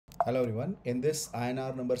Hello everyone. In this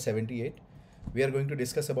INR number 78, we are going to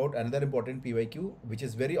discuss about another important PYQ which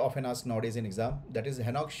is very often asked nowadays in exam, that is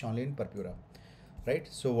Henoch-Schönlein Purpura. Right?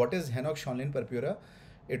 So what is Henoch-Schönlein Purpura?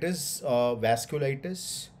 It is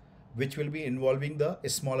vasculitis which will be involving the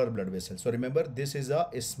smaller blood vessel. So remember, this is a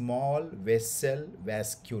small vessel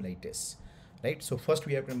vasculitis. Right? So first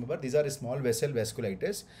we have to remember these are small vessel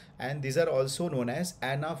vasculitis, and these are also known as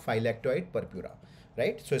anaphylactoid purpura.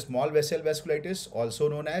 Right? So small vessel vasculitis, also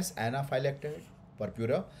known as anaphylactoid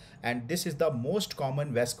purpura, and this is the most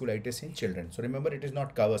common vasculitis in children. So remember, it is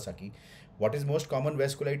not Kawasaki. What is most common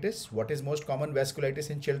vasculitis? What is most common vasculitis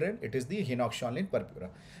in children? It is the Henoch-Schönlein Purpura,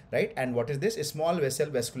 right? And what is this? A small vessel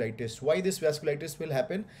vasculitis. Why this vasculitis will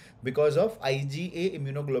happen? Because of IgA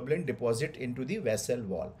immunoglobulin deposit into the vessel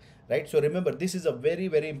wall, right? So remember, this is a very,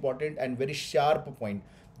 very important and very sharp point,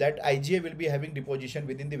 that IgA will be having deposition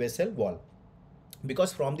within the vessel wall,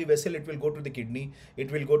 because from the vessel it will go to the kidney,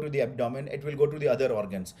 it will go to the abdomen, it will go to the other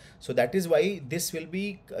organs. So that is why this will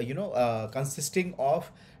be consisting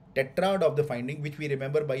of tetrad of the finding, which we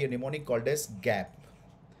remember by a mnemonic called as GAP.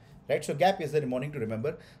 Right? So GAP is the mnemonic to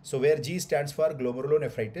remember. So where G stands for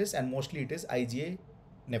glomerulonephritis, and mostly it is IgA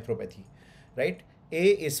nephropathy. Right? A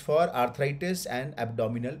is for arthritis and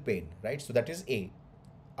abdominal pain. Right? So that is A,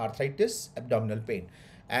 arthritis, abdominal pain,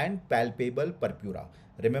 and palpable purpura.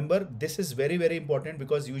 Remember, this is very, very important,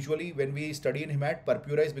 because usually when we study in hemat,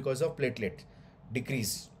 purpura is because of platelet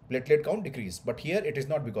decrease, platelet count decrease, but here it is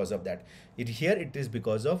not because of that. Here it is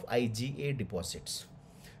because of IgA deposits.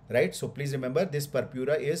 Right? So please remember, this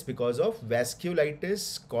purpura is because of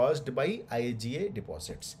vasculitis caused by IgA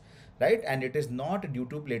deposits. Right? And it is not due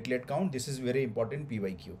to platelet count. This is very important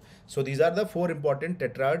PYQ. So these are the four important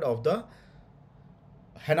tetrad of the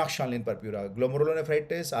Henoch-Schönlein Purpura: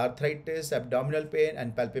 glomerulonephritis, arthritis, abdominal pain,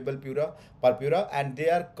 and palpable purpura, and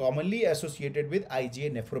they are commonly associated with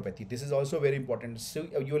IgA nephropathy. This is also very important. So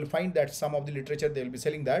you will find that some of the literature, they will be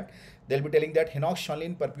telling that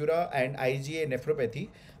Henoch-Schönlein Purpura and IgA nephropathy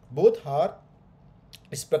both are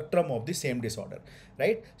spectrum of the same disorder,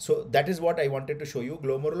 right? So that is what I wanted to show you.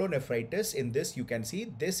 Glomerulonephritis, in this you can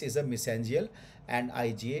see this is a mesangial and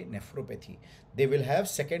IgA nephropathy. They will have,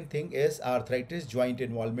 second thing is arthritis, joint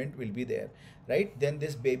involvement will be there, right? Then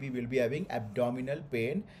this baby will be having abdominal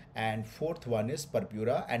pain, and fourth one is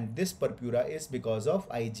purpura, and this purpura is because of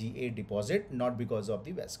IgA deposit, not because of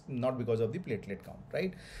the platelet count,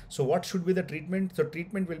 right? So what should be the treatment? So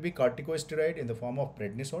treatment will be corticosteroid in the form of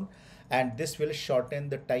prednisone, and this will shorten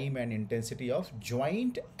the time and intensity of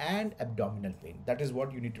joint and abdominal pain. That is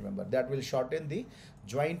what you need to remember. That will shorten the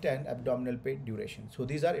joint and abdominal pain duration. So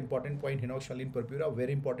these are important point. Henoch-Schönlein Purpura,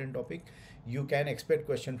 very important topic. You can expect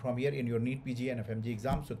question from here in your NEET PG and FMGE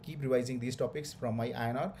exam. So keep revising these topics from my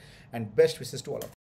INR, and best wishes to all of you.